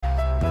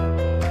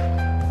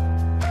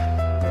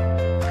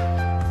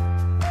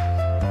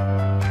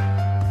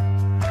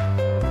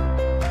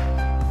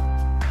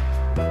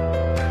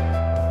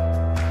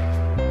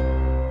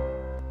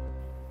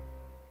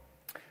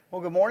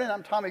good morning.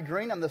 I'm Tommy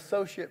Green. I'm the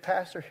associate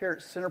pastor here at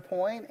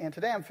Centerpoint, and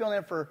today I'm filling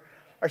in for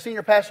our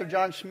senior pastor,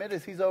 John Schmidt,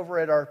 as he's over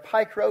at our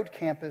Pike Road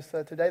campus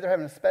today. They're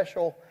having a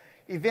special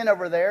event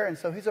over there, and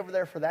so he's over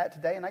there for that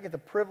today, and I get the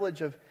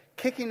privilege of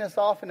kicking us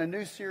off in a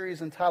new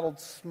series entitled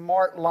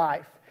Smart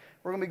Life.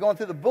 We're going to be going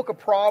through the book of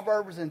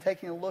Proverbs and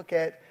taking a look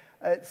at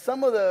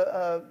some of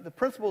the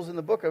principles in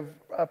the book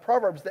of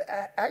Proverbs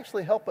that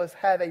actually help us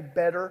have a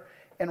better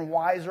and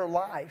wiser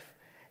life.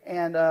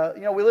 And,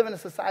 we live in a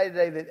society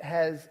today that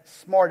has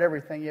smart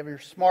everything. You have your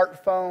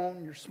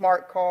smartphone, your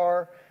smart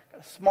car,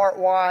 a smart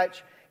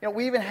watch.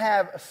 We even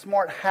have a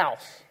smart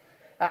house.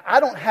 I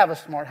don't have a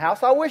smart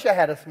house. I wish I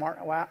had a smart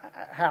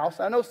house.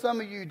 I know some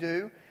of you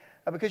do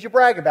because you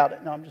brag about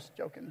it. No, I'm just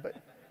joking, but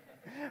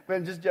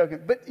I'm just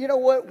joking. But you know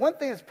what? One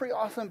thing that's pretty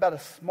awesome about a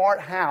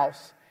smart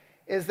house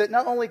is that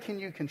not only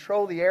can you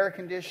control the air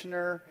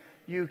conditioner,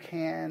 you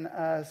can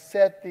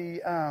set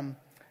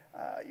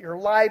your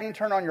lighting,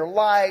 turn on your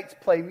lights,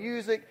 play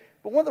music.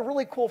 But one of the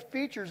really cool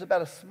features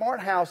about a smart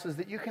house is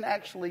that you can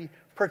actually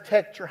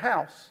protect your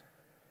house.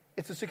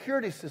 It's a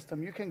security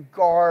system. You can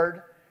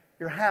guard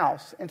your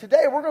house. And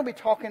today we're going to be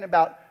talking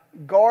about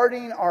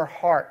guarding our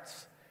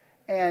hearts.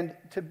 And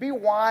to be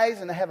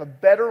wise and to have a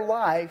better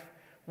life,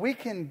 we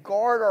can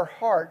guard our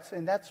hearts,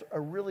 and that's a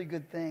really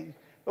good thing.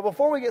 But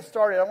before we get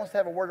started, I want us to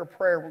have a word of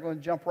prayer. We're going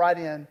to jump right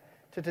in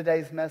to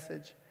today's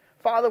message.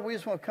 Father, we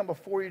just want to come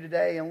before you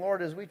today, and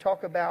Lord, as we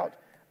talk about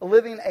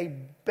living a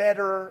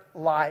better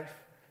life,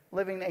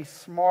 living a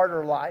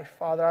smarter life,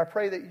 Father, I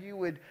pray that you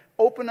would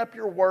open up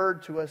your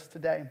word to us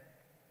today,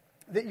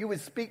 that you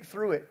would speak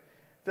through it,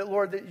 that,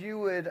 Lord, that you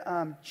would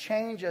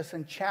change us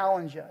and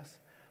challenge us.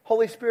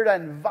 Holy Spirit, I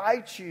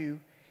invite you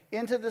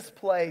into this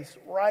place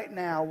right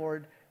now,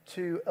 Lord,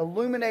 to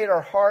illuminate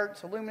our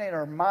hearts, illuminate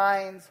our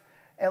minds,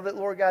 and that,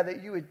 Lord God,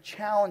 that you would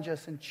challenge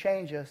us and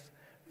change us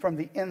from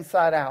the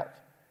inside out.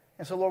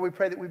 And so, Lord, we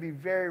pray that we be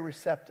very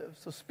receptive.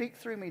 So speak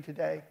through me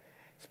today.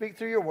 Speak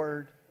through your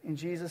word. In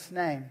Jesus'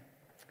 name,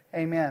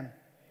 amen.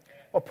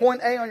 Well,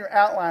 point A on your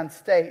outline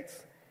states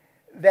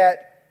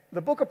that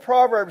the book of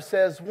Proverbs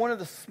says one of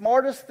the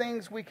smartest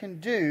things we can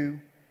do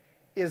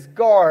is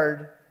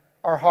guard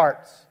our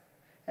hearts.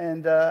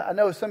 And I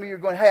know some of you are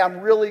going, hey,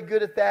 I'm really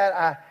good at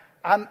that.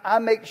 I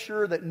make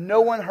sure that no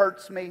one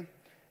hurts me,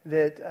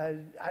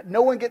 that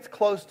no one gets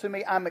close to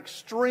me. I'm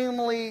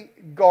extremely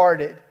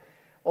guarded.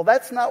 Well,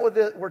 that's not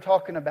what we're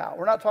talking about.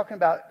 We're not talking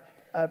about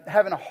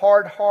having a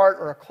hard heart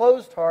or a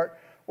closed heart.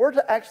 We're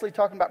actually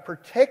talking about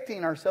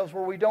protecting ourselves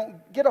where we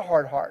don't get a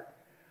hard heart,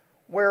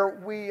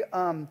 where we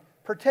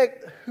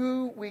protect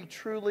who we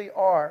truly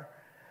are.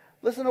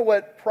 Listen to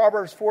what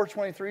Proverbs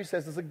 4:23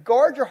 says. It's to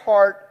guard your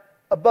heart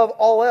above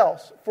all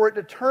else, for it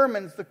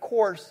determines the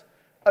course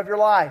of your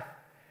life.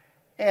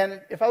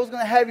 And if I was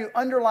going to have you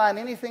underline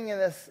anything in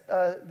this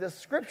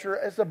scripture,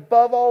 it's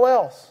above all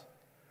else.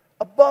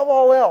 Above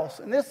all else.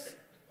 And this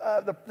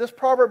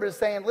proverb is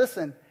saying,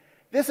 listen,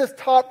 this is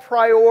top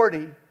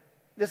priority.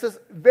 This is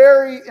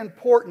very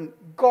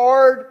important.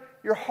 Guard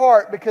your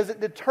heart because it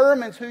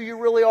determines who you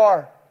really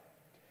are.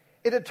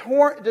 It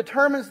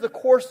determines the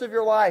course of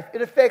your life.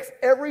 It affects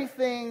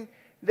everything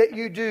that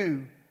you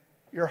do,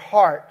 your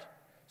heart.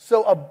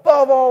 So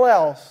above all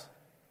else,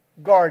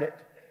 guard it.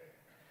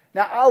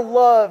 Now, I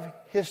love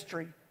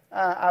history.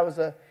 I was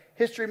a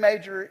history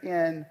major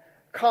in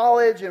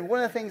college, and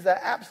one of the things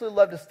that I absolutely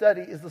love to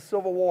study is the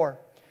Civil War.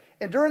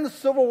 And during the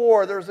Civil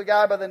War, there was a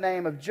guy by the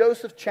name of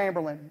Joseph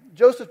Chamberlain.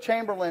 Joseph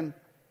Chamberlain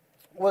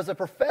was a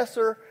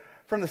professor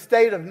from the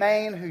state of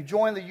Maine who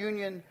joined the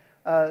Union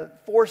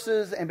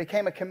forces and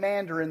became a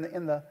commander in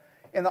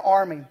the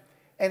army.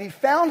 And he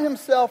found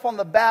himself on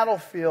the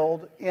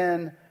battlefield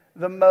in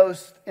the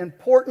most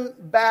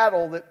important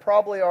battle that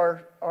probably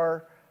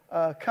our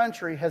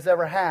country has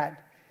ever had.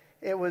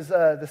 It was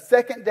the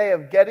second day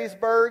of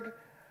Gettysburg,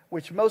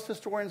 which most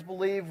historians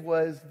believe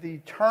was the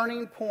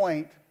turning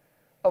point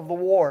of the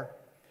war.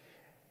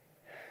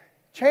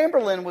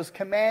 Chamberlain was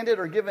commanded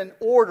or given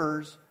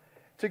orders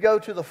to go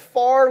to the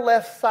far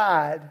left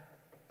side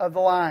of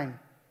the line,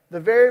 the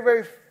very,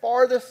 very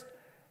farthest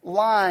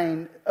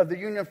line of the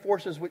Union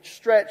forces, which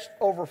stretched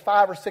over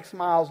 5 or 6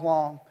 miles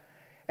long.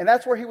 And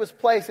that's where he was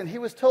placed, and he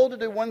was told to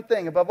do one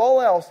thing. Above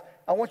all else,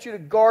 I want you to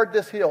guard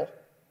this hill.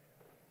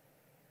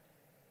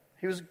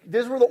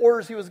 These were the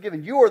orders he was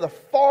given. You are the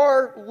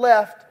far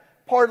left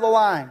part of the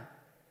line.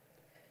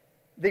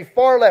 The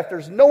far left.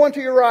 There's no one to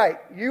your right.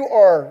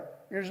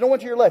 There's no one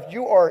to your left.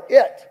 You are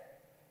it.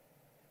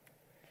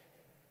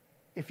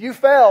 If you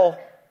fail,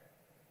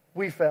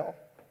 we fail.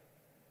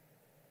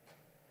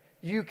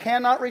 You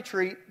cannot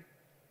retreat.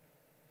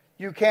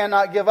 You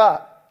cannot give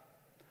up.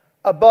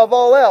 Above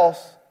all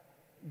else,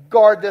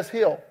 guard this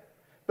hill,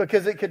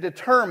 because it could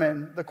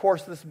determine the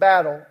course of this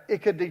battle.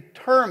 It could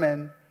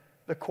determine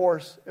the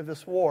course of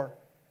this war,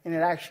 and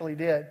it actually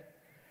did.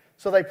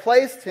 So they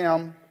placed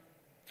him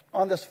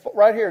on this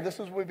right here. This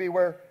would be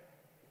where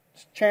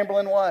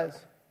Chamberlain was.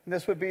 And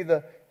this would be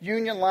the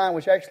Union line,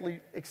 which actually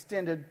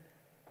extended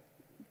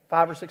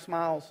 5 or 6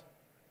 miles.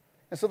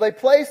 And so they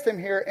placed him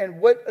here, and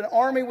what an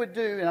army would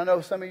do, and I know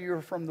some of you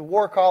are from the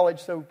War College,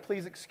 so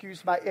please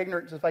excuse my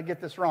ignorance if I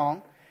get this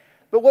wrong,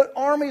 but what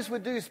armies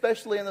would do,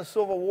 especially in the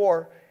Civil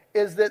War,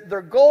 is that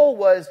their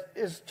goal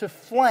is to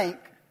flank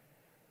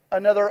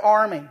another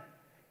army.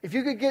 If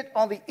you could get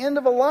on the end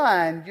of a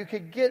line, you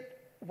could get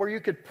where you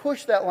could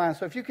push that line.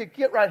 So if you could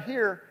get right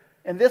here,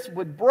 and this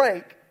would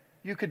break,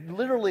 you could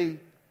literally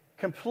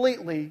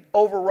completely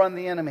overrun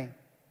the enemy.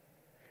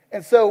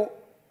 And so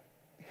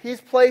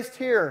he's placed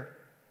here,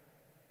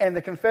 and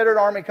the Confederate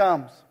army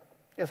comes.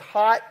 It's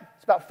hot.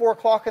 It's about 4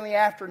 o'clock in the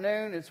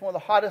afternoon. It's one of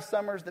the hottest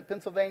summers that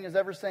Pennsylvania's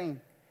ever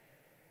seen.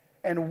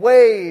 And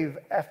wave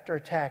after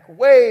attack,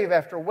 wave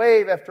after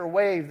wave after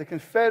wave, the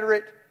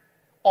Confederate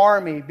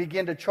army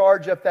began to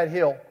charge up that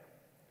hill.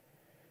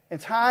 And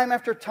time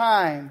after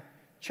time,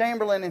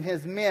 Chamberlain and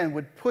his men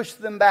would push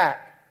them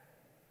back.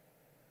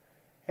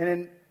 And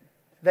then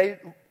they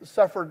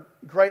suffered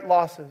great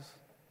losses.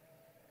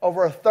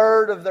 Over a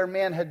third of their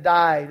men had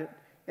died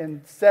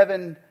in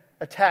 7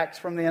 attacks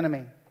from the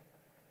enemy.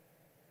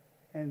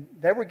 And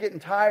they were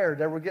getting tired.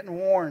 They were getting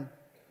worn.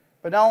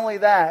 But not only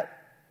that,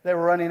 they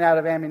were running out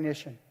of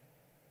ammunition.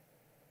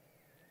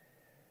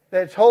 They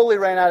had totally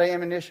ran out of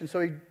ammunition. So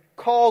he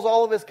calls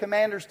all of his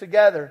commanders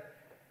together.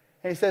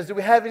 And he says, do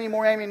we have any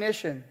more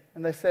ammunition?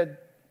 And they said,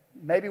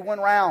 maybe 1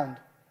 round.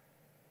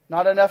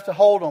 Not enough to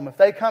hold them. If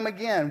they come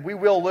again, we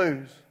will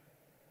lose.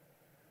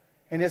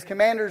 And his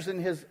commanders and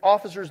his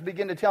officers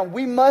begin to tell him,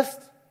 we must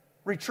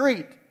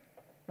retreat.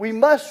 We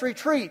must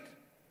retreat.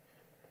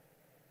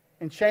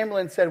 And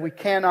Chamberlain said, we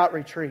cannot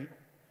retreat.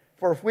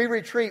 For if we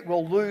retreat,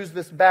 we'll lose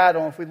this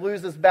battle. And if we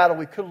lose this battle,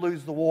 we could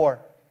lose the war.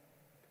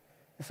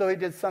 And so he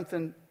did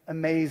something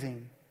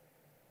amazing.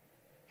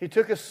 He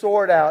took his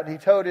sword out and he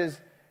told his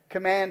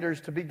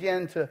commanders to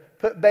begin to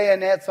put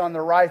bayonets on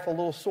their rifle,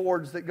 little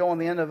swords that go on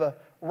the end of a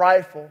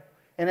rifle.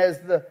 And as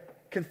the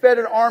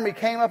Confederate army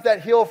came up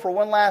that hill for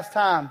one last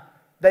time,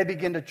 they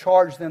began to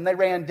charge them. They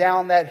ran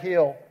down that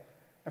hill.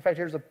 In fact,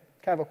 here's a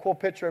kind of a cool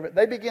picture of it.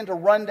 They began to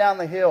run down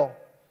the hill.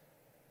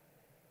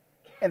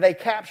 And they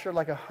captured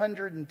like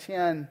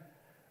 110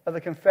 of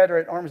the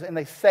Confederate armies, and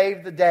they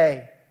saved the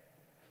day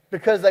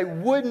because they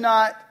would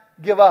not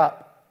give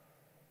up.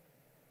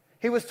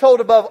 He was told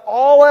above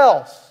all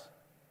else,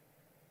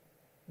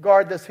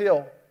 guard this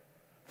hill,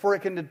 for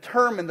it can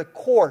determine the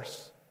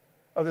course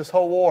of this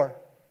whole war.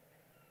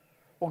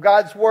 Well,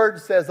 God's word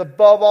says,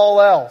 above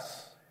all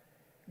else,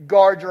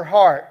 guard your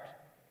heart,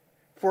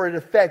 for it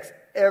affects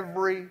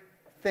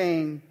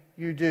everything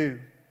you do.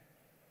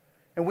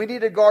 And we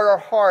need to guard our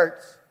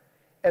hearts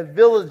as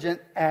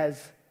vigilant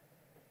as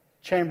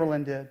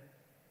Chamberlain did.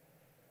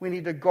 We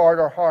need to guard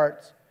our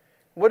hearts.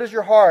 What is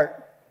your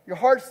heart? Your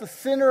heart's the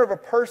center of a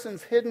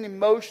person's hidden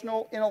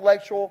emotional,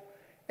 intellectual,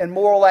 and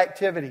moral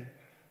activity.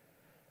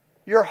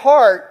 Your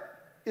heart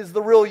is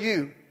the real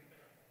you.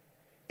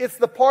 It's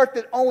the part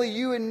that only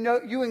you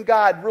and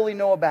God really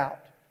know about.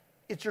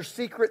 It's your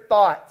secret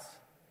thoughts,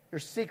 your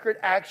secret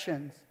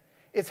actions.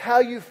 It's how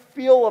you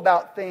feel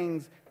about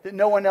things that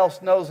no one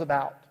else knows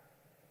about.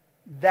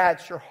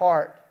 That's your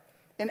heart.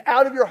 And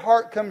out of your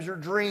heart comes your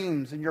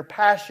dreams and your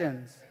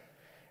passions.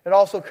 It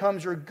also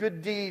comes your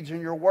good deeds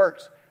and your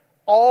works.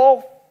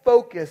 All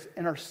focus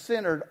and are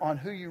centered on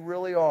who you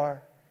really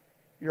are,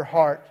 your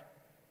heart.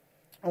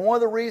 And one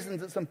of the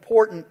reasons it's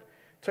important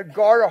to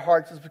guard our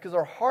hearts is because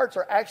our hearts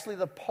are actually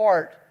the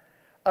part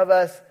of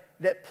us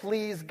that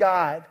please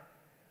God.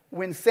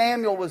 When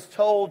Samuel was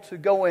told to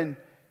go and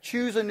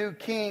choose a new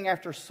king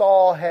after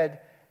Saul had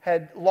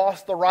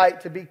lost the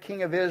right to be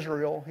king of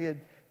Israel, he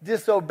had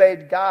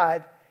disobeyed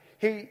God.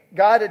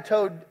 God had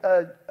told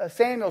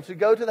Samuel to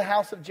go to the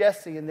house of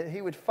Jesse and that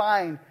he would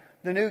find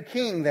the new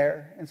king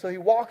there. And so he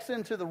walks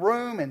into the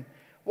room and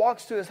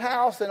walks to his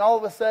house, and all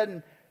of a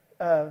sudden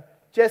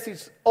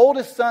Jesse's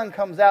oldest son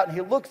comes out and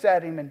he looks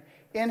at him, and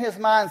in his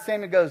mind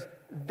Samuel goes,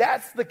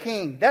 that's the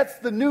king. That's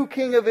the new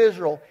king of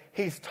Israel.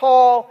 He's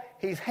tall,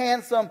 he's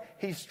handsome,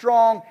 he's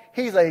strong,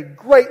 he's a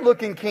great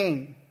looking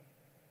king.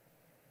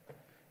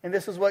 And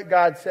this is what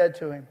God said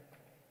to him.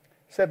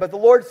 He said, but the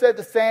Lord said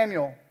to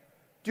Samuel,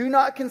 do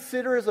not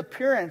consider his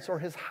appearance or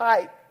his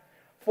height,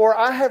 for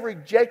I have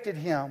rejected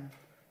him.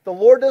 The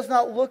Lord does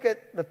not look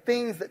at the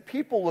things that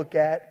people look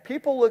at.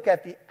 People look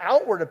at the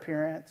outward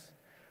appearance,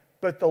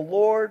 but the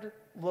Lord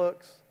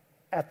looks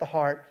at the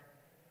heart.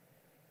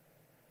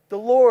 The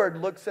Lord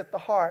looks at the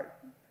heart.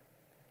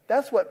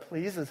 That's what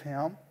pleases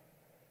him.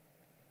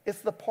 It's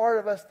the part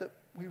of us that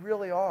we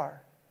really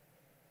are.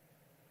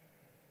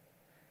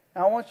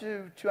 Now, I want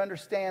you to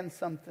understand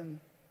something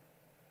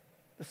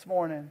this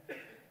morning.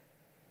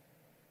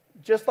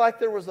 Just like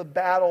there was a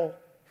battle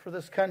for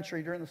this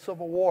country during the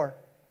Civil War,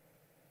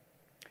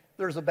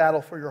 there's a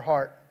battle for your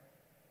heart.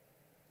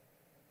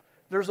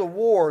 There's a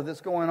war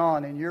that's going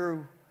on, and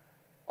you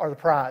are the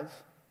prize.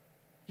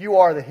 You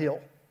are the hill.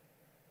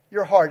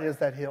 Your heart is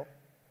that hill.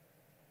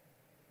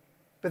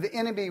 But the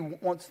enemy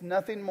wants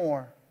nothing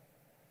more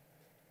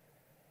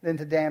than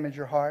to damage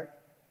your heart.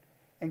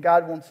 And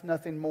God wants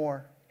nothing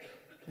more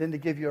than to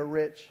give you a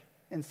rich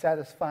and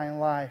satisfying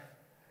life.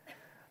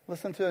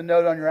 listen to a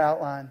note on your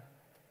outline,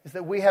 is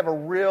that we have a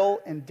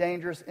real and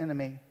dangerous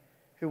enemy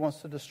who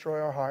wants to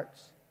destroy our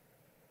hearts.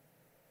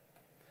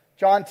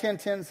 John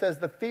 10:10 says,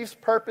 the thief's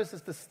purpose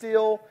is to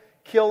steal,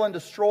 kill, and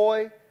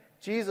destroy.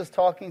 Jesus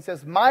talking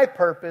says, my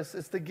purpose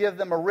is to give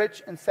them a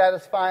rich and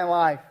satisfying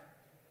life.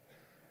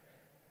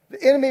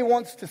 The enemy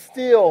wants to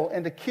steal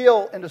and to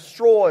kill and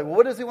destroy. Well,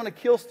 what does he want to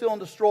kill, steal, and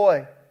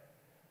destroy?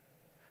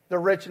 The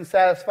rich and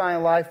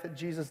satisfying life that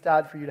Jesus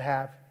died for you to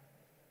have.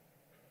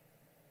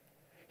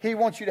 He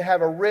wants you to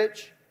have a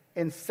rich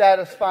and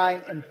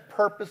satisfying and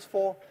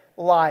purposeful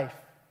life.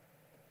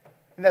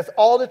 And that's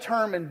all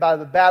determined by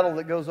the battle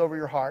that goes over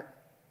your heart.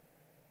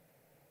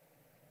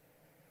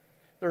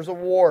 There's a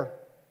war.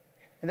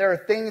 And there are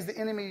things the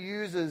enemy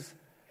uses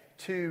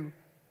to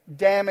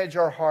damage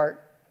our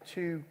heart,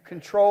 to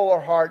control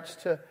our hearts,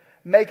 to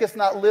make us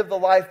not live the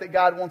life that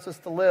God wants us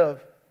to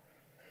live.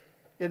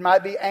 It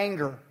might be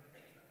anger.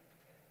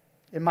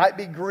 It might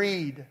be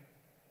greed. It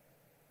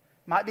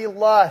might be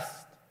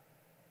lust.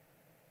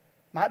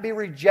 It might be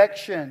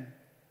rejection.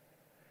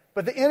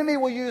 But the enemy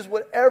will use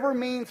whatever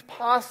means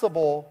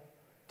possible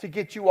to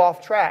get you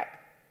off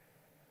track.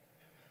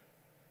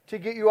 To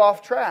get you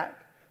off track.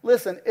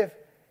 Listen, if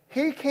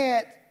he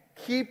can't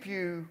keep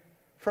you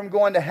from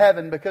going to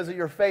heaven because of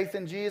your faith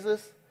in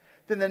Jesus,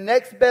 then the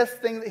next best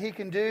thing that he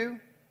can do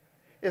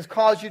is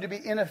cause you to be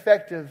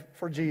ineffective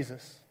for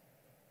Jesus.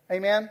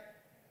 Amen?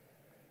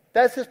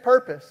 That's his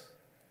purpose.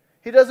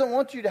 He doesn't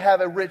want you to have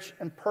a rich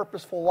and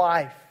purposeful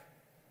life.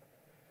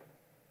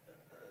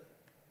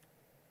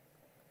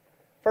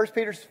 1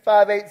 Peter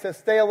 5:8 says,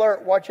 stay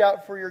alert, watch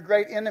out for your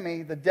great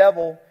enemy, the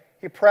devil.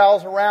 He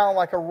prowls around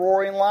like a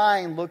roaring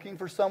lion looking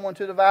for someone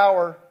to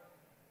devour.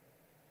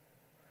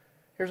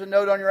 Here's a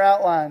note on your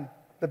outline.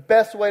 The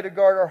best way to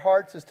guard our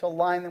hearts is to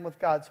align them with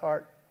God's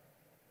heart.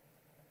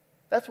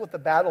 That's what the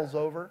battle's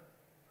over.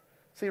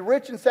 See,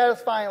 rich and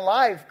satisfying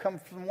life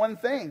comes from one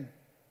thing.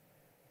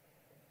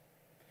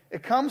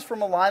 It comes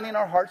from aligning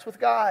our hearts with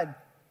God.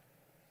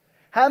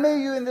 How many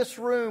of you in this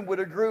room would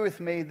agree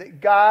with me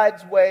that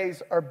God's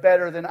ways are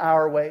better than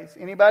our ways?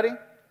 Anybody?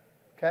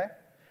 Okay.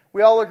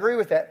 We all agree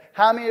with that.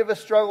 How many of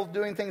us struggle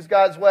doing things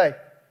God's way?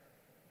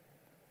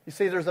 You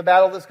see there's a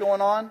battle that's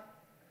going on?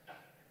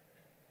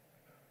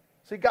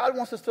 See, God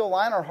wants us to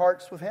align our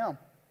hearts with Him.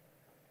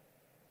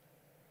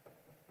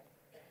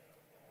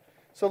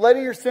 So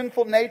letting your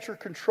sinful nature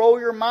control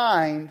your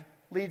mind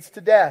leads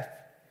to death.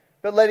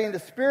 But letting the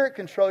Spirit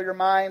control your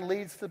mind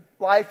leads to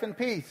life and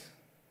peace.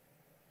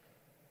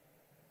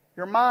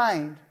 Your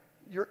mind,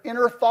 your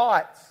inner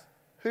thoughts,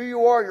 who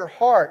you are, your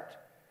heart.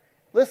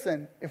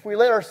 Listen, if we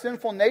let our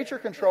sinful nature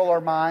control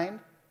our mind,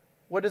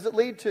 what does it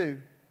lead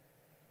to?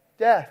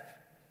 Death.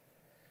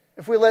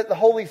 If we let the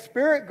Holy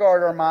Spirit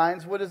guard our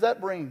minds, what does that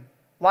bring?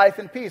 Life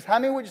and peace. How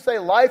many would you say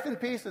life and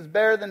peace is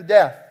better than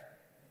death?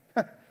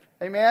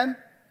 Amen?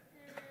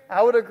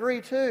 I would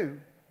agree too.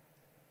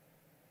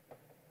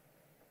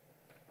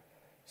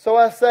 So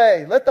I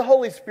say, let the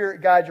Holy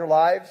Spirit guide your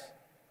lives.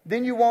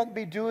 Then you won't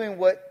be doing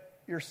what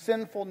your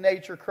sinful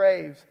nature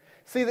craves.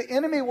 See, the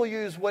enemy will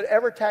use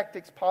whatever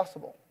tactics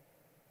possible.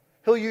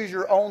 He'll use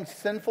your own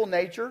sinful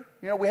nature.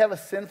 You know, we have a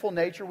sinful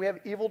nature. We have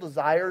evil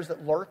desires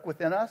that lurk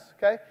within us,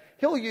 okay?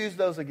 He'll use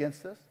those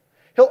against us.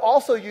 He'll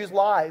also use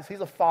lies.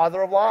 He's a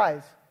father of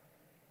lies.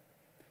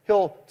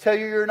 He'll tell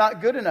you you're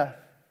not good enough.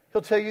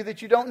 He'll tell you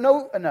that you don't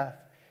know enough.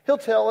 He'll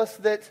tell us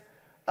that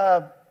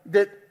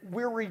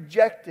we're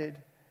rejected,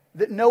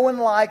 that no one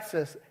likes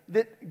us,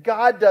 that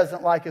God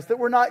doesn't like us, that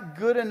we're not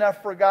good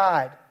enough for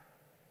God.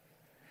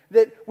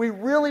 That we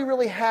really,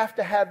 really have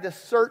to have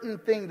this certain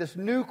thing, this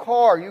new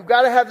car. You've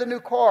got to have the new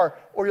car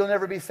or you'll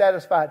never be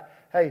satisfied.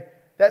 Hey,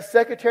 that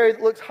secretary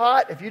that looks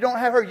hot, if you don't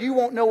have her, you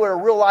won't know what a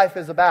real life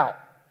is about.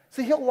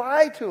 See, he'll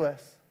lie to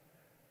us.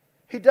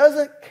 He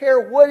doesn't care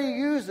what he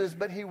uses,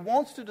 but he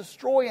wants to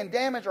destroy and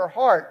damage our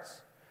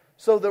hearts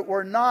so that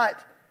we're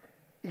not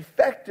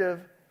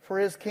effective for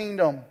his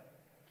kingdom.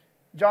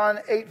 John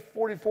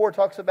 8:44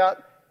 talks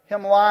about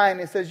him lying.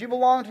 It says, you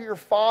belong to your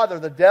father,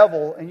 the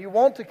devil, and you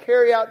want to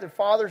carry out the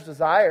father's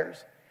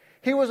desires.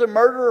 He was a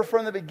murderer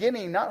from the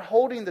beginning, not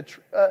holding to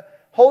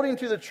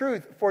the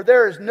truth, for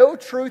there is no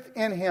truth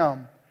in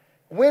him.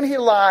 When he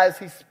lies,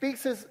 he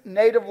speaks his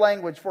native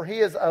language, for he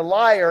is a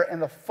liar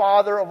and the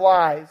father of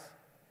lies.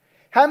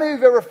 How many of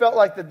you have ever felt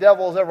like the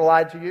devil has ever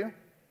lied to you?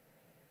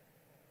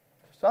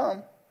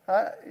 Some.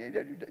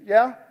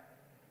 Yeah?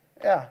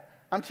 Yeah.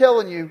 I'm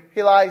telling you,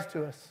 he lies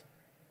to us.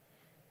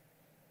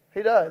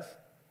 He does.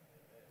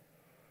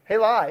 He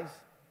lies.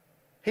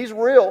 He's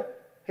real.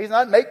 He's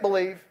not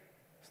make-believe.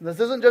 So this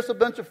isn't just a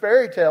bunch of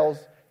fairy tales.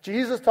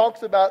 Jesus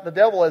talks about the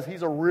devil as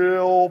he's a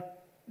real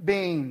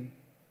being.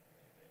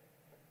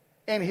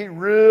 And he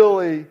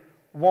really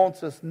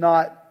wants us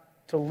not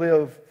to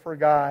live for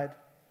God.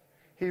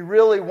 He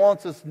really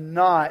wants us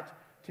not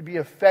to be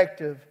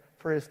effective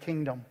for his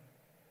kingdom.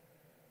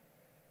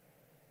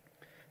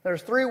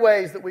 There's 3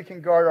 ways that we can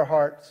guard our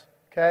hearts,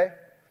 okay?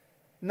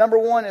 Number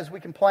 1 is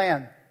we can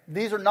plan.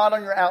 These are not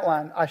on your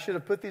outline. I should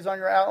have put these on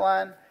your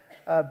outline,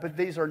 but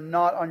these are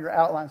not on your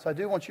outline. So I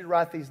do want you to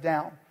write these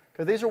down.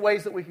 But these are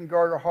ways that we can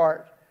guard our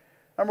heart.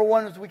 Number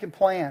one is we can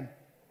plan.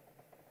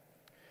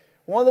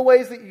 One of the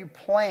ways that you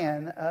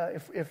plan,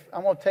 if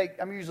I'm going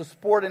to use a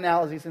sport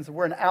analogy since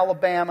we're in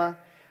Alabama.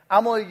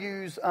 I'm going to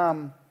use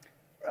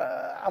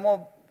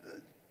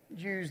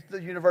the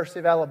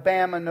University of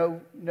Alabama.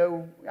 No,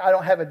 I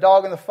don't have a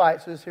dog in the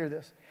fight, so just hear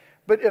this.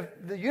 But if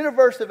the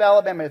University of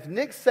Alabama, if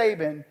Nick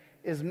Saban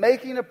is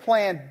making a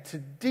plan to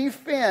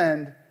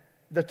defend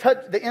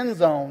the end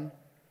zone,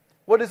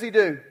 what does he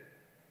do?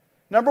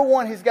 Number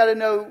one, he's got to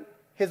know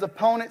his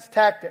opponent's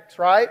tactics,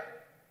 right?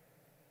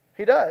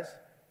 He does.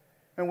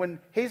 And when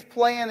he's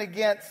playing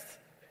against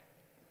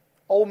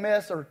Ole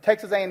Miss or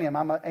Texas A&M,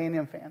 I'm an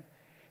A&M fan,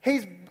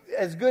 he's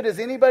as good as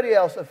anybody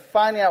else of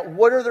finding out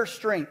what are their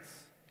strengths.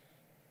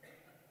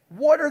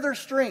 What are their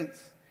strengths?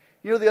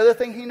 You know the other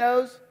thing he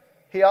knows?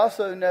 He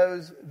also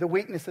knows the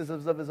weaknesses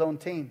of his own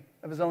team,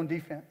 of his own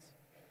defense.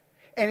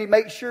 And he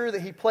makes sure that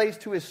he plays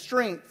to his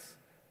strengths,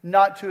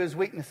 not to his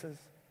weaknesses.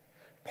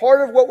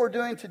 Part of what we're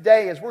doing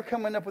today is we're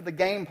coming up with a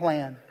game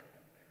plan.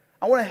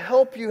 I want to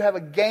help you have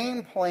a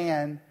game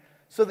plan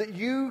so that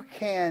you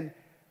can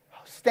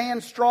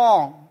stand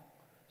strong,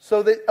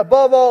 so that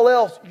above all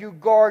else, you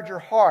guard your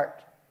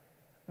heart.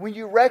 When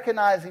you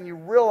recognize and you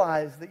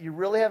realize that you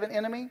really have an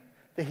enemy,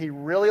 that he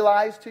really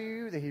lies to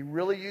you, that he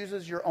really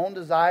uses your own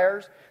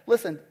desires.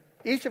 Listen,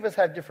 each of us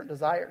have different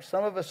desires.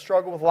 Some of us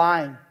struggle with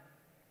lying.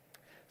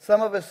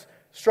 Some of us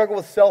struggle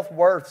with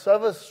self-worth. Some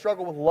of us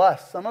struggle with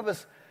lust. Some of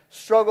us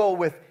struggle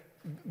with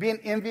being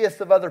envious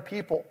of other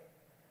people.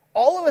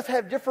 All of us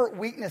have different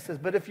weaknesses,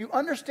 but if you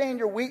understand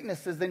your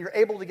weaknesses, then you're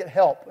able to get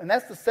help. And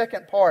that's the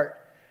second part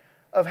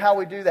of how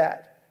we do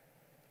that,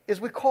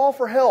 is we call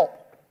for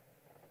help.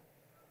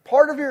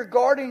 Part of your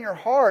guarding your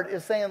heart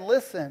is saying,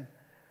 listen,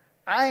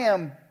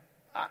 I'm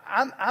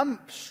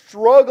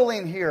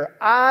struggling here.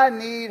 I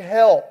need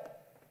help.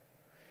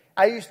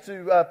 I used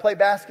to play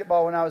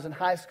basketball when I was in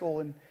high school,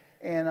 and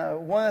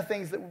one of the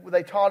things that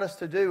they taught us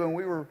to do when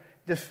we were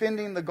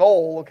defending the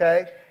goal,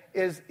 okay,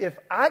 is if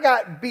I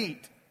got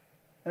beat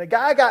and a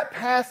guy got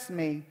past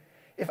me,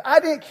 if I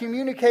didn't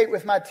communicate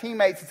with my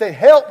teammates and say,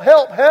 help,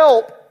 help,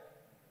 help,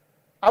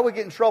 I would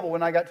get in trouble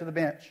when I got to the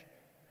bench.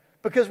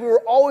 Because we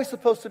were always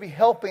supposed to be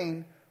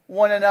helping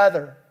one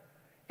another.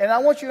 And I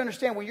want you to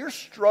understand, when you're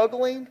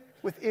struggling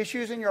with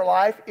issues in your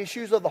life,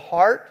 issues of the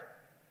heart,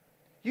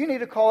 you need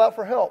to call out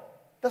for help.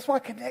 That's why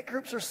connect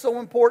groups are so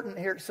important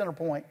here at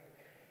Centerpoint.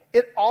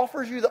 It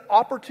offers you the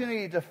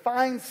opportunity to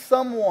find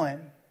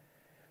someone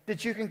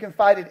that you can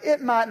confide in.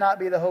 It might not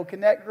be the whole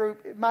connect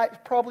group.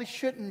 Probably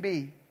shouldn't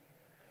be.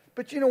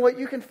 But you know what?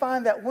 You can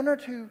find that one or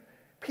two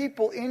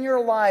people in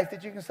your life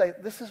that you can say,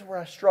 this is where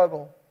I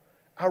struggle.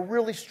 I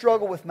really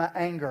struggle with my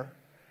anger.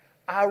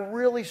 I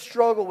really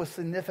struggle with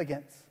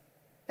significance.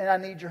 And I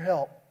need your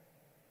help.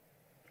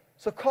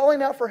 So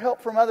calling out for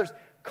help from others,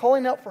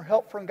 calling out for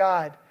help from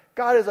God.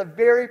 God is a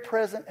very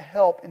present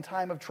help in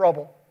time of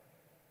trouble.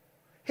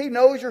 He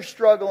knows you're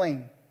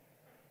struggling.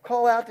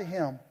 Call out to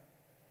Him.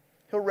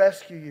 He'll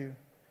rescue you.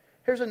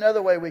 Here's another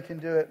way we can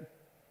do it.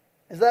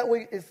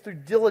 It's through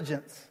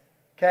diligence.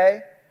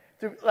 Okay?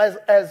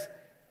 As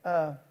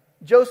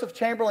Joseph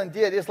Chamberlain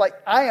did, it's like,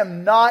 I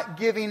am not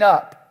giving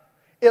up.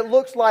 It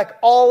looks like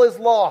all is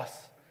lost.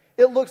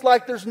 It looks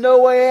like there's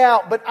no way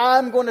out, but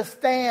I'm going to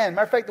stand.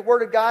 Matter of fact, the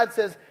Word of God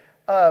says,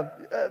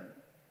 the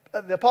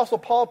Apostle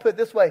Paul put it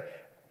this way,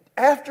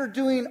 after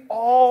doing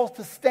all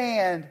to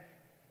stand,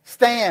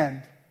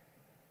 stand.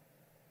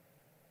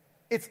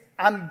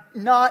 I'm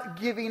not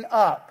giving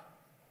up.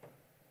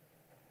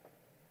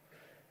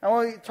 I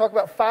want to talk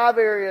about 5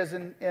 areas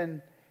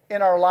in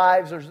our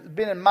lives. There's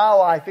been in my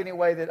life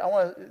anyway that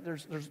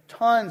there's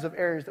tons of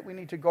areas that we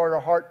need to guard our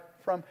heart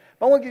from.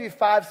 But I want to give you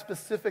 5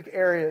 specific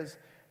areas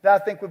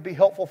that I think would be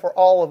helpful for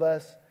all of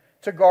us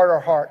to guard our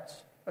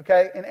hearts.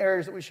 Okay? In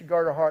areas that we should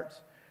guard our hearts.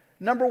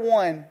 Number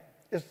one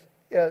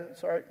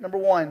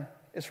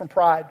is from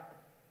pride.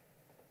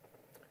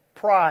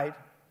 Pride.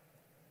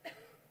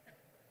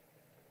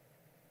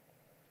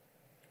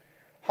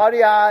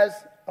 Haughty eyes,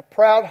 a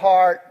proud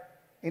heart,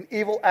 and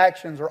evil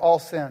actions are all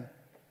sin.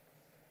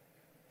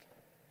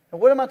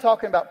 And what am I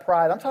talking about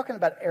pride? I'm talking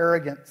about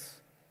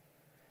arrogance.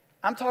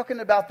 I'm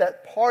talking about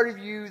that part of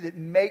you that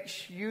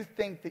makes you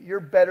think that you're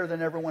better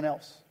than everyone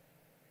else.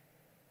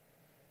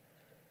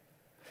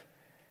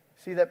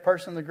 See that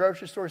person in the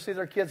grocery store, see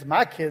their kids?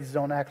 My kids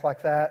don't act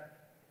like that.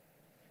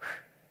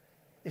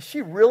 Is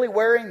she really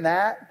wearing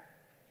that?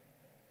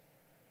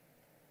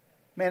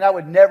 Man, I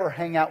would never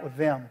hang out with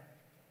them.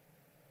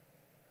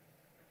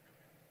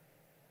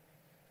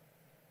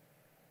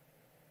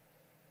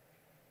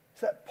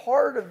 It's that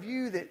part of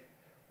you that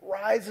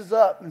rises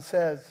up and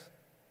says,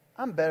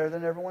 I'm better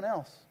than everyone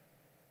else.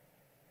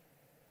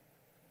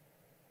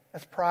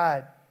 That's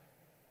pride.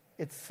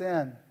 It's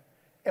sin.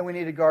 And we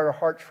need to guard our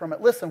hearts from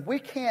it. Listen, we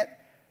can't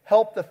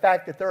help the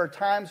fact that there are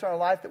times in our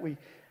life that we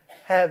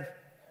have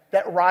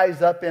that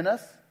rise up in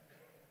us.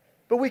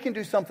 But we can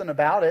do something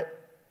about it.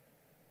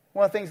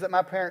 One of the things that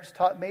my parents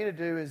taught me to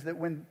do is that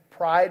when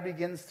pride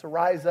begins to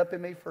rise up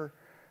in me for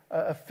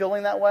of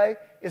feeling that way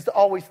is to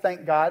always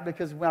thank God,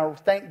 because when I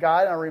thank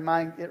God,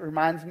 it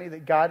reminds me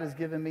that God has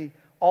given me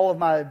all of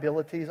my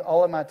abilities,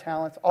 all of my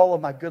talents, all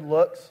of my good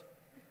looks.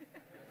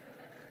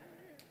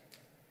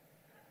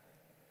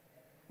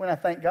 When I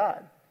thank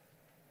God.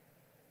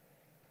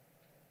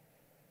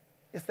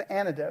 It's the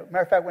antidote.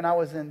 Matter of fact, when I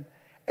was in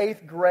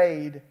 8th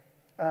grade,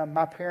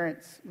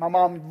 my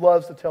mom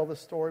loves to tell this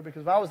story,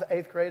 because when I was in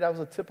 8th grade, I was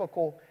a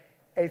typical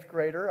 8th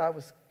grader. I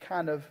was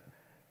kind of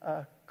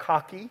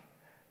cocky,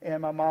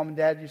 and my mom and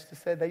dad used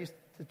to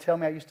tell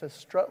me I used to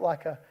strut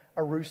like a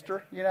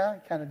rooster,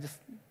 kind of just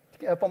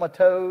up on my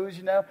toes,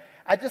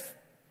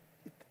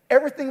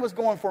 everything was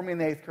going for me in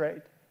the 8th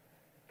grade,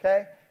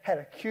 okay? Had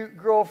a cute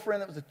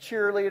girlfriend that was a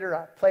cheerleader.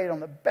 I played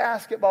on the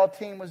basketball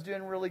team, was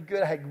doing really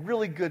good. I had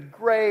really good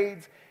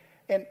grades,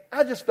 and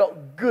I just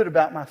felt good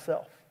about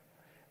myself.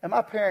 And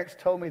my parents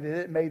told me that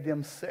it made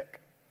them sick.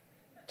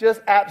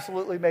 Just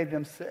absolutely made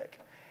them sick.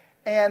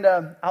 And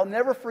I'll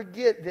never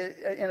forget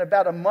that in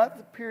about a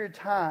month period of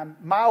time,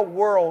 my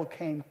world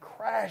came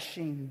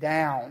crashing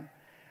down.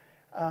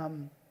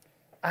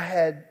 I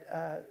had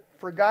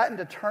forgotten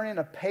to turn in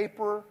a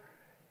paper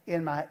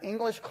in my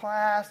English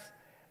class.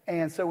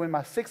 And so when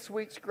my 6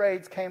 weeks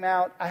grades came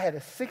out, I had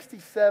a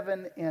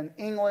 67 in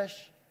English.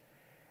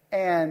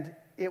 And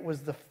it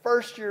was the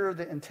first year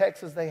that in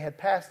Texas they had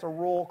passed a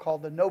rule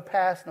called the no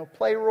pass, no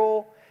play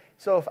rule.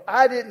 So if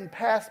I didn't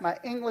pass my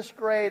English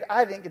grade,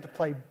 I didn't get to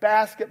play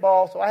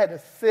basketball. So I had to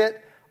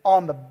sit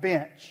on the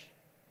bench.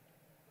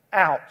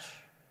 Ouch.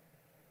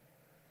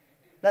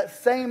 That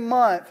same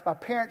month, my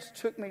parents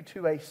took me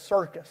to a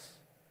circus.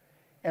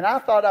 And I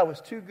thought I was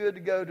too good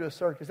to go to a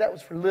circus. That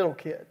was for little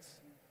kids.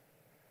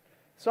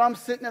 So I'm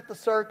sitting at the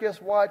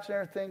circus, watching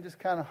everything, just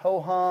kind of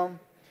ho-hum.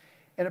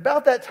 And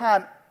about that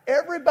time,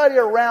 everybody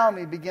around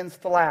me begins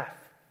to laugh.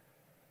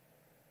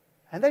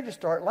 And they just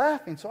start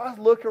laughing. So I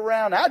look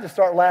around, and I just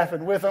start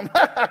laughing with them.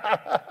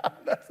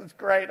 This is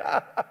great.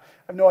 I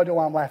have no idea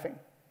why I'm laughing.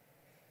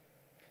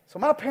 So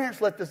my parents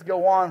let this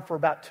go on for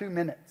about 2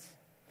 minutes.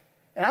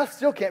 And I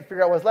still can't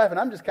figure out what's laughing.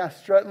 I'm just kind of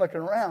strutting,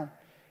 looking around.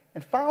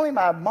 And finally,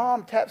 my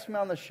mom taps me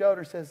on the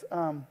shoulder and says,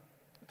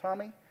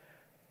 Tommy,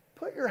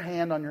 put your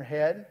hand on your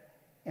head.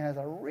 And as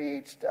I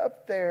reached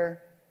up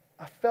there,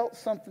 I felt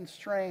something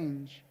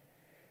strange.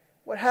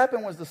 What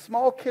happened was the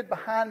small kid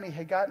behind me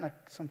had gotten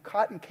some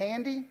cotton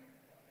candy.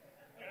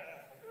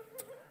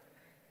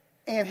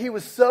 And he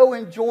was so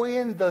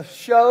enjoying the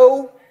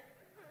show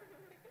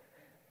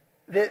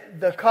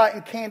that the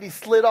cotton candy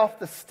slid off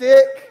the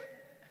stick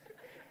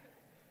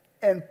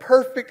and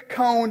perfect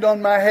coned on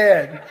my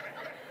head.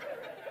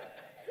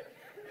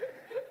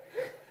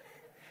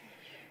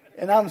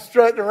 And I'm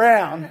strutting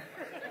around.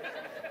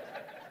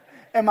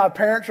 And my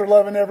parents are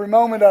loving every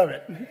moment of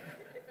it.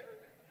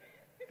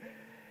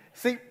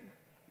 See,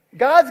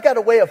 God's got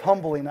a way of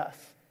humbling us.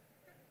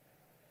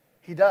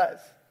 He does.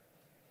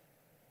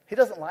 He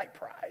doesn't like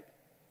pride.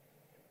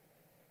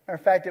 Matter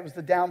of fact, it was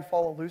the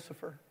downfall of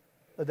Lucifer,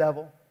 the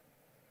devil.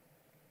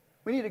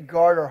 We need to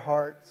guard our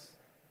hearts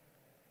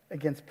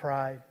against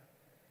pride.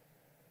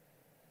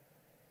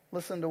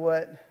 Listen to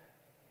what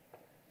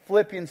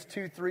Philippians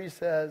 2:3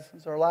 says.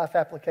 It's our life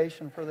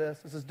application for this.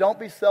 It says, don't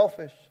be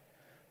selfish.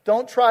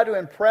 Don't try to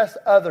impress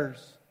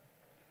others.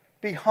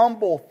 Be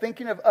humble,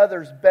 thinking of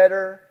others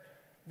better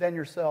than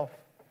yourself.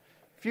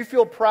 If you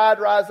feel pride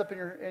rise up in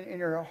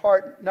your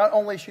heart, not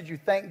only should you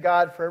thank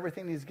God for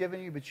everything He's given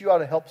you, but you ought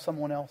to help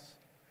someone else.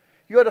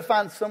 You ought to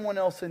find someone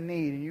else in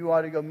need, and you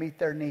ought to go meet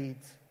their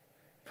needs.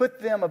 Put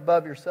them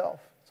above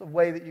yourself. It's a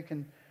way that you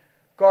can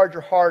guard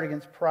your heart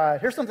against pride.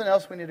 Here's something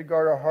else we need to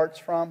guard our hearts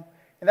from,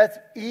 and that's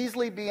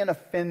easily being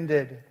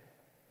offended.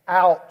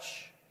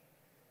 Ouch.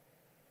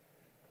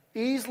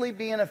 Easily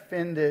being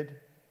offended. It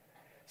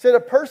said a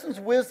person's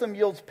wisdom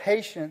yields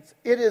patience.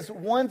 It is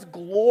one's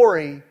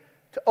glory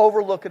to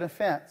overlook an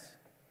offense.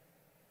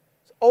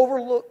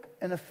 Overlook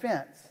an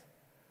offense.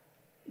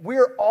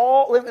 We're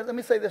all, let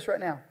me say this right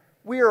now.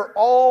 We are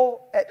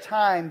all at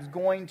times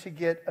going to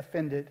get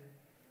offended.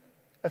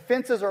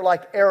 Offenses are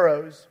like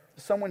arrows.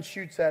 Someone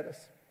shoots at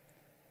us.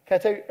 Can I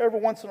tell you, every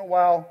once in a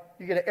while,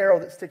 you get an arrow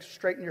that sticks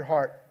straight in your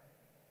heart.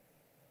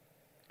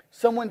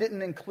 Someone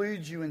didn't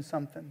include you in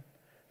something.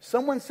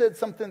 Someone said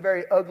something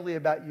very ugly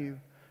about you.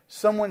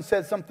 Someone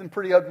said something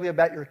pretty ugly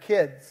about your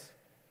kids.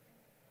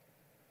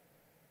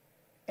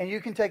 And you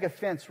can take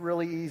offense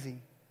really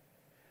easy.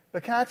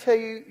 But can I tell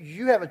you,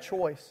 you have a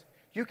choice.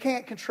 You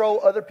can't control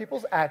other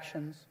people's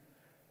actions,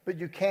 but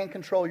you can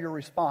control your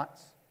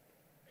response.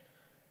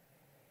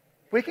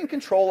 We can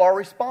control our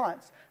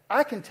response.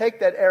 I can take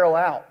that arrow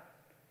out.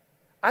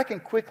 I can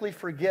quickly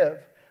forgive.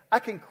 I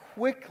can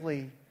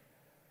quickly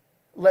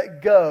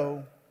let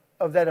go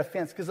of that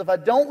offense. Because if I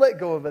don't let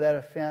go of that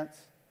offense,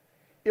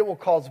 it will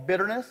cause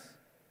bitterness.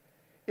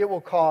 It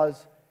will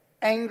cause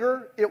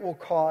anger. It will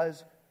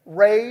cause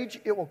rage.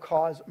 It will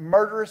cause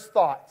murderous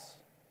thoughts.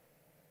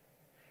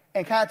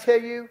 And can I tell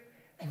you,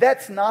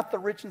 that's not the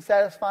rich and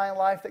satisfying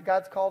life that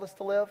God's called us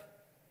to live.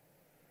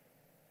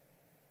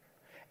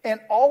 And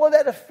all of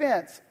that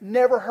offense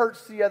never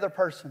hurts the other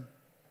person.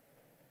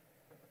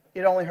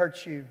 it only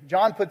hurts you.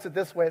 John puts it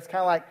this way. It's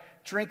kind of like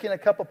drinking a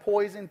cup of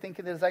poison,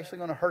 thinking that it's actually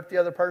going to hurt the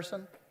other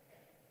person.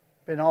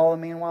 But in all the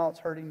meanwhile, it's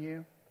hurting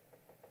you.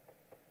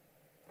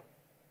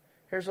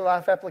 Here's a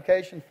life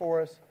application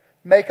for us.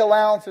 Make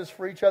allowances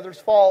for each other's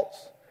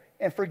faults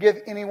and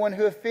forgive anyone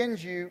who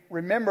offends you.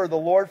 Remember, the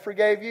Lord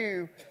forgave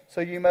you,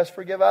 so you must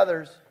forgive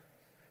others.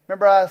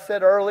 Remember I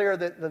said earlier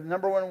that the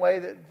number one way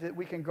that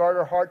we can guard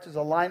our hearts is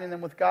aligning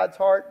them with God's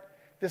heart?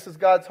 This is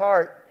God's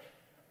heart.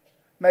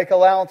 Make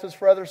allowances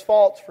for others'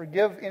 faults.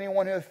 Forgive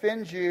anyone who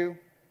offends you.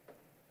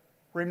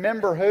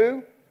 Remember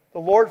who? The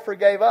Lord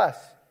forgave us.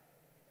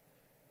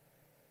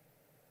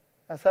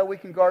 That's how we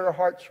can guard our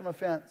hearts from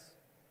offense.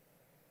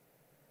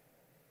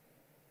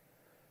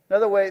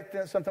 Another way,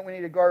 something we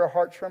need to guard our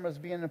hearts from is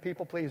being a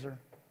people pleaser.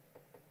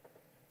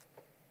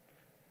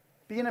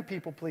 Being a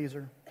people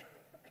pleaser.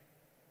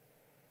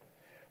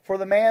 For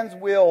the man's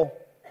will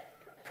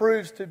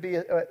proves to be,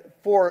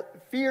 for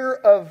fear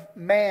of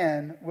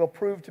man will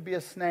prove to be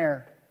a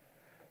snare.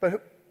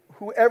 But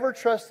whoever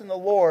trusts in the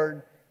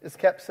Lord is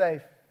kept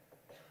safe.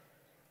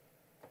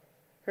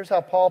 Here's how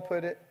Paul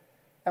put it.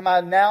 Am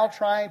I now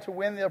trying to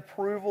win the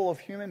approval of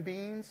human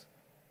beings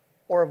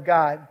or of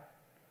God?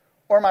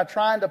 Or am I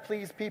trying to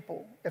please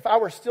people? If I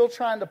were still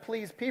trying to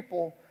please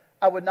people,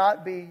 I would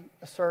not be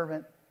a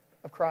servant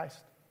of Christ.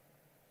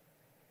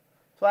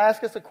 So I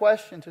ask us a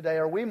question today.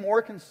 Are we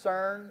more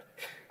concerned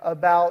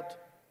about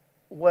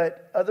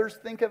what others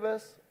think of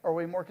us, or are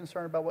we more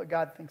concerned about what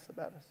God thinks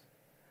about us?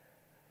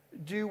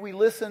 Do we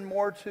listen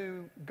more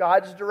to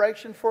God's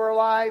direction for our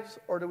lives,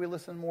 or do we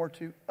listen more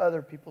to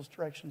other people's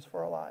directions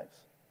for our lives?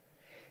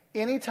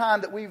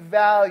 Anytime that we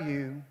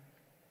value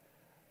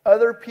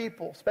other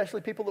people,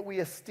 especially people that we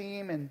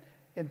esteem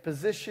in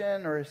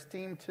position or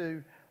esteem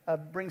to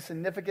bring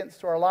significance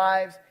to our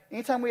lives,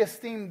 anytime we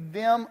esteem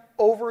them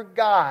over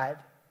God,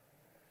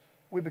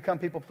 we become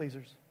people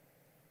pleasers.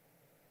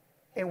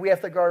 And we have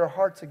to guard our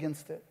hearts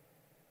against it.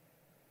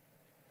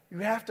 You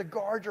have to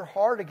guard your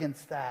heart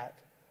against that.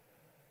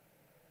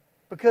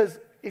 Because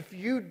if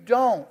you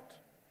don't,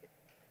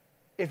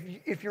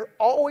 if you're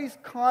always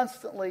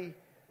constantly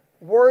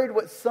worried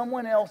what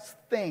someone else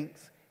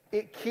thinks,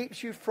 it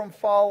keeps you from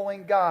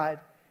following God.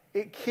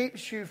 It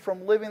keeps you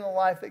from living the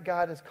life that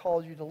God has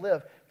called you to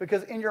live.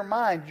 Because in your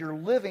mind, you're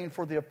living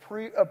for the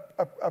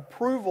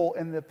approval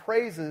and the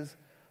praises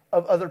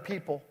of other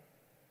people.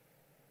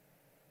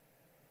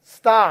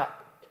 Stop.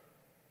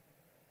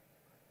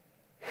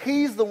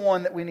 He's the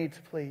one that we need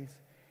to please.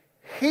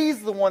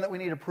 He's the one that we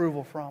need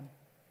approval from.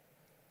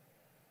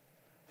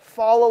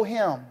 Follow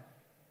Him.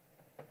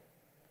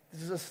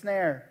 This is a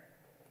snare.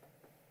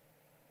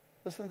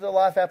 Listen to the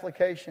life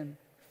application.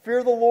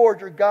 Fear the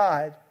Lord your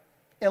God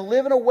and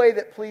live in a way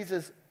that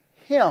pleases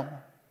Him.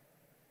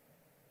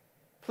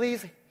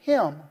 Please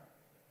Him.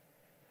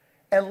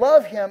 And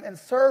love Him and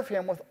serve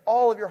Him with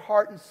all of your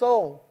heart and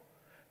soul.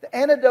 The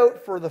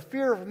antidote for the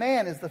fear of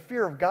man is the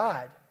fear of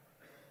God.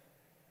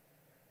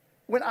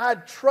 When I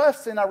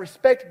trust and I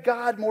respect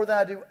God more than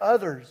I do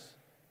others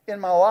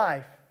in my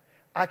life,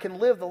 I can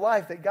live the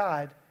life that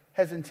God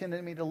has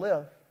intended me to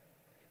live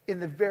in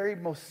the very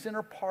most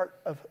center part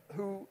of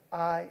who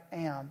I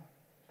am.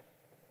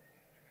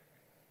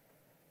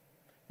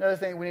 Another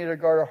thing we need to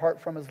guard our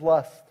heart from is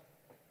lust.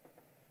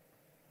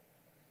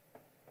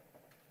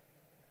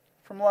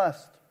 From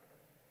lust.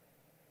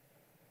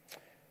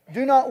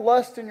 Do not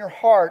lust in your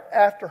heart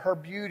after her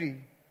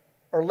beauty,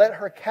 or let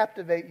her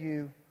captivate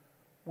you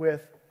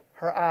with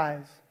her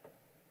eyes.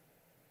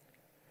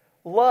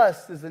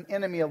 Lust is an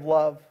enemy of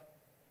love.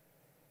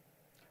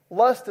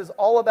 Lust is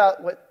all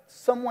about what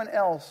someone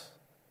else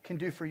can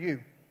do for you.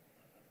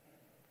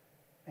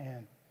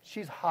 And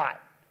she's hot.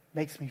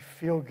 Makes me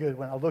feel good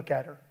when I look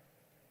at her.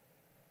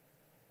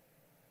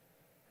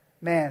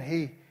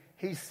 Man,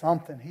 he's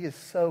something. He is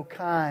so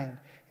kind.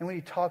 And when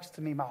he talks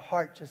to me, my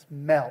heart just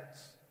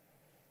melts.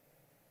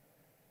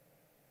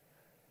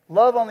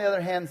 Love, on the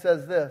other hand,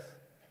 says this.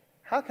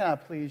 How can I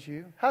please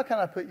you? How can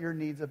I put your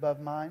needs above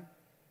mine?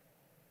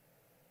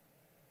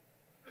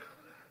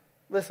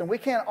 Listen, we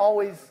can't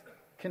always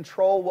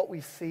control what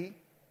we see.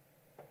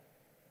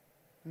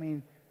 I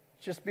mean,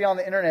 just be on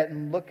the internet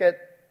and look at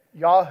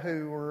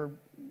Yahoo or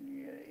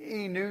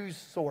any news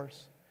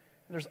source.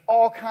 There's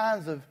all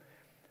kinds of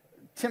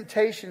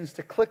temptations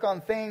to click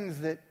on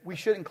things that we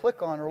shouldn't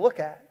click on or look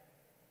at.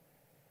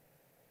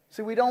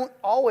 See, we don't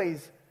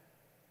always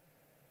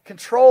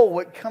control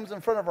what comes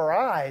in front of our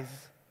eyes,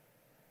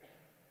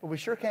 but we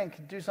sure can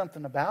do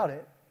something about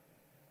it.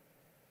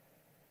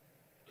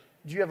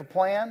 Do you have a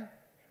plan?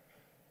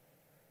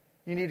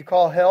 You need to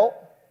call help?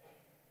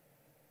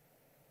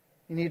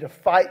 You need to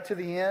fight to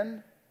the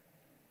end?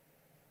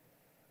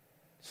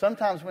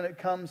 Sometimes when it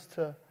comes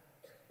to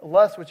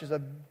lust, which is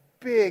a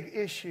big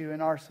issue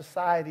in our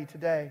society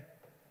today,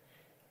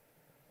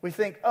 we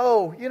think,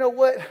 oh, you know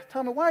what,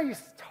 Tommy, why are you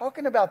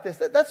talking about this?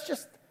 That's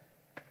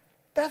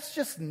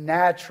just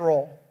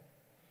natural.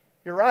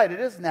 You're right, it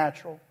is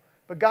natural.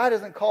 But God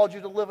hasn't called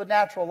you to live a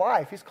natural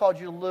life. He's called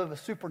you to live a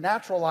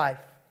supernatural life.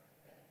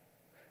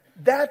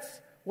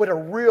 That's what a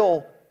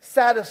real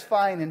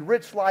satisfying, and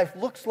rich life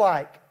looks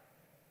like.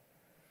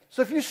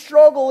 So if you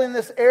struggle in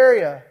this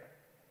area,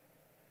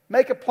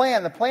 make a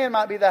plan. The plan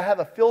might be that I have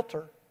a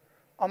filter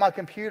on my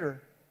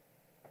computer.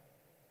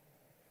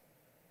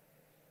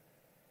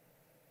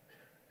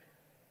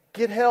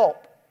 Get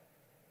help.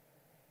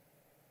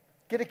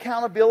 Get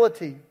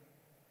accountability.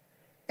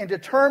 And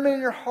determine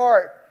in your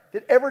heart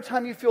that every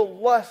time you feel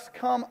lust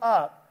come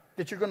up,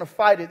 that you're going to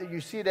fight it, that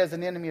you see it as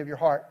an enemy of your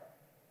heart.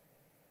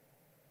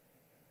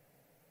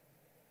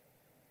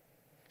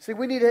 See,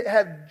 we need to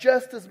have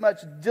just as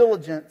much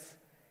diligence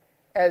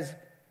as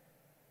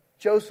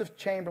Joseph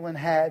Chamberlain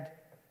had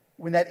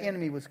when that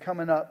enemy was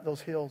coming up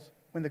those hills.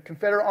 When the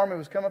Confederate army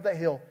was coming up that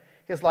hill,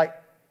 he's like,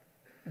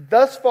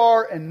 thus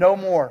far and no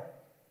more.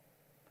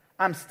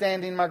 I'm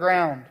standing my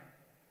ground.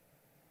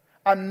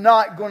 I'm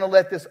not going to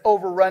let this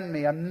overrun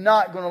me. I'm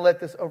not going to let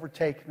this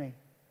overtake me.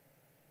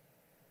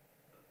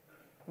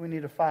 We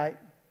need to fight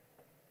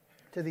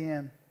to the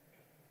end.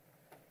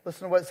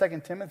 Listen to what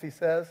 2 Timothy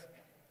says.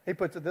 He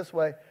puts it this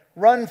way.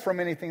 Run from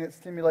anything that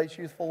stimulates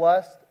youthful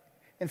lust.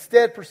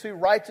 Instead, pursue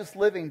righteous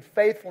living,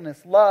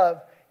 faithfulness,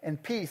 love,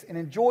 and peace, and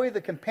enjoy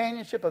the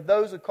companionship of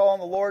those who call on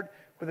the Lord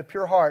with a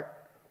pure heart.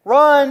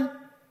 Run!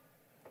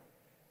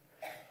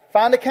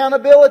 Find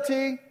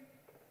accountability.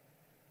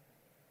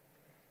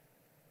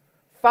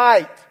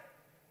 Fight.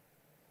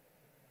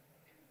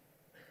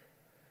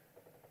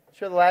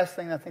 Sure, the last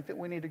thing I think that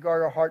we need to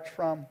guard our hearts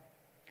from,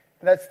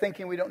 and that's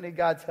thinking we don't need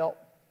God's help.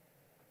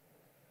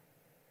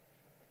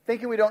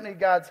 Thinking we don't need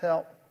God's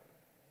help.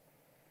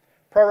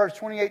 Proverbs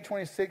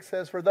 28:26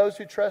 says, for those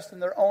who trust in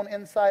their own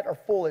insight are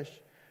foolish,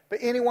 but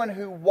anyone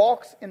who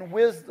walks in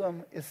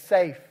wisdom is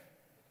safe.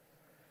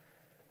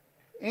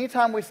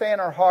 Anytime we say in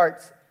our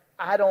hearts,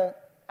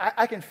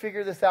 I can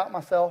figure this out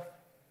myself.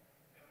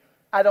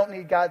 I don't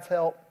need God's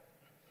help.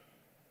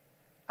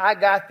 I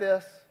got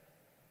this.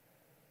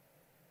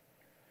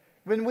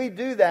 When we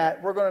do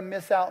that, we're going to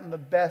miss out on the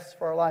best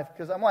for our life.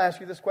 Because I'm going to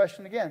ask you this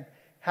question again.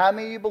 How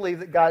many of you believe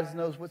that God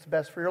knows what's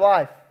best for your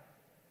life?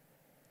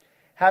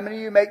 How many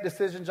of you make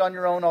decisions on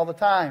your own all the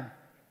time?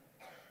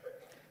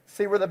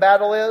 See where the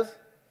battle is?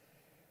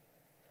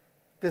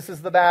 This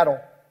is the battle.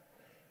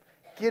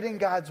 Get in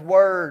God's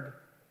Word.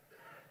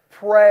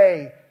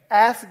 Pray.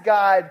 Ask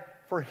God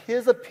for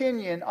His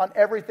opinion on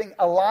everything.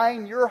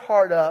 Align your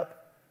heart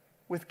up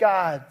with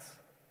God's.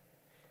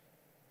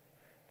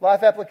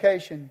 Life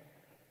application.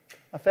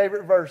 My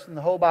favorite verse in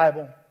the whole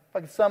Bible. If I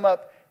could sum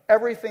up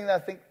everything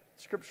that I think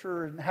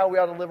Scripture and how we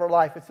ought to live our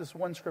life, it's this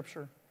one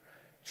Scripture.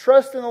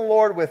 Trust in the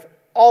Lord with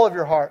all of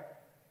your heart.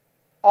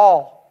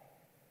 All.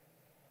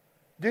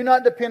 Do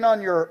not depend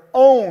on your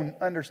own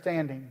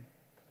understanding.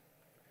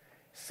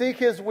 Seek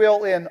His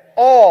will in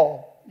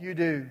all you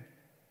do.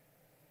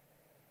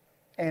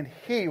 And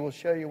He will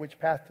show you which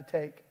path to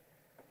take.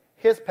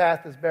 His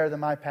path is better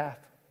than my path.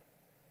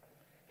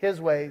 His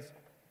ways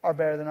are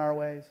better than our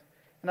ways.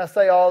 And I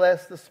say all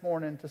this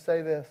morning to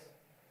say this.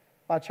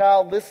 My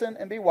child, listen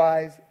and be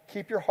wise.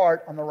 Keep your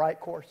heart on the right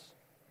course.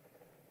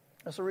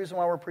 That's the reason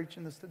why we're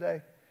preaching this today.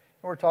 And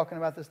we're talking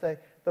about this day.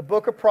 The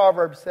book of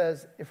Proverbs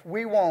says if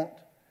we want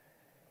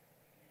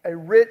a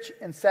rich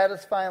and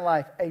satisfying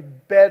life, a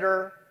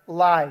better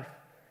life,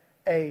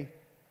 a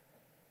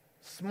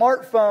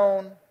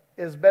smartphone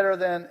is better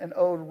than an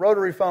old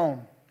rotary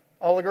phone.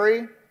 All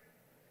agree?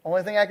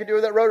 Only thing I can do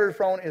with that rotary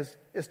phone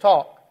is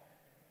talk.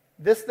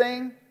 This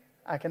thing,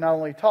 I can not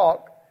only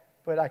talk,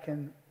 but I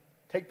can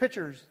take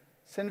pictures,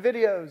 send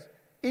videos,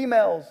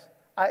 emails.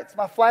 It's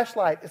my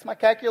flashlight. It's my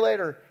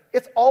calculator.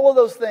 It's all of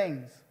those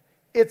things.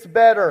 It's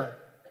better.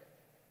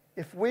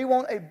 If we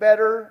want a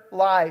better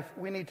life,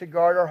 we need to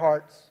guard our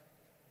hearts.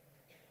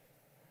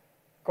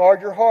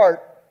 Guard your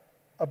heart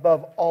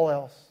above all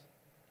else,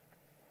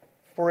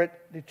 for it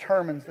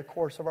determines the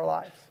course of our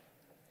lives.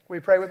 Will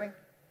you pray with me?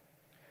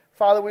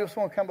 Father, we just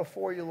want to come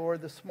before you,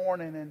 Lord, this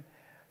morning. And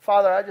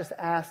Father, I just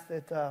ask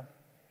that,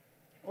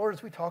 Lord,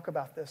 as we talk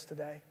about this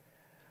today,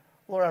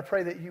 Lord, I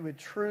pray that you would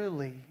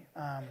truly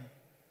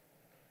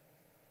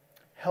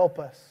help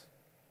us.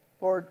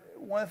 Lord,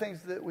 one of the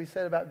things that we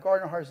said about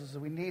guarding our hearts is that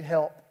we need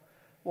help.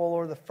 Well,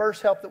 Lord, the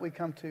first help that we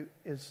come to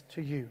is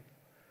to you.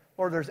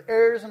 Lord, there's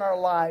areas in our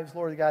lives,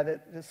 Lord God,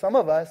 that some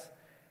of us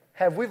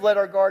we've let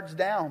our guards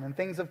down and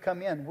things have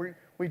come in.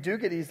 We do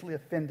get easily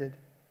offended.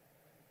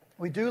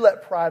 We do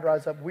let pride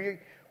rise up.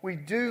 We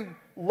do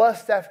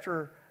lust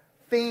after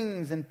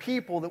things and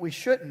people that we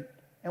shouldn't.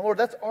 And Lord,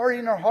 that's already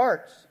in our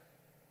hearts.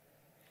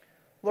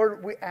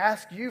 Lord, we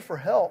ask you for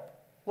help.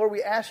 Lord,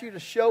 we ask you to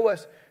show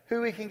us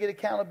who we can get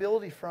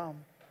accountability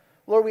from.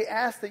 Lord, we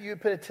ask that you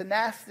would put a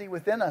tenacity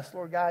within us,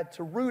 Lord God,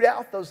 to root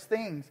out those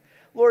things.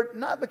 Lord,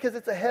 not because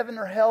it's a heaven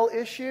or hell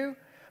issue,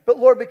 but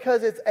Lord,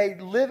 because it's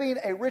living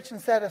a rich and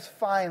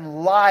satisfying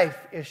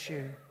life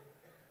issue.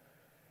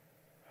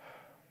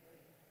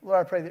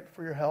 Lord, I pray that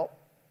for your help.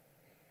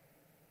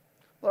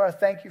 Lord, I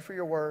thank you for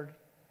your word.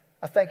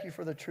 I thank you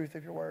for the truth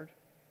of your word.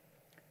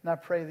 And I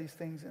pray these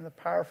things in the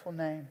powerful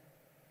name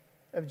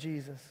of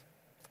Jesus.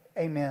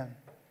 Amen.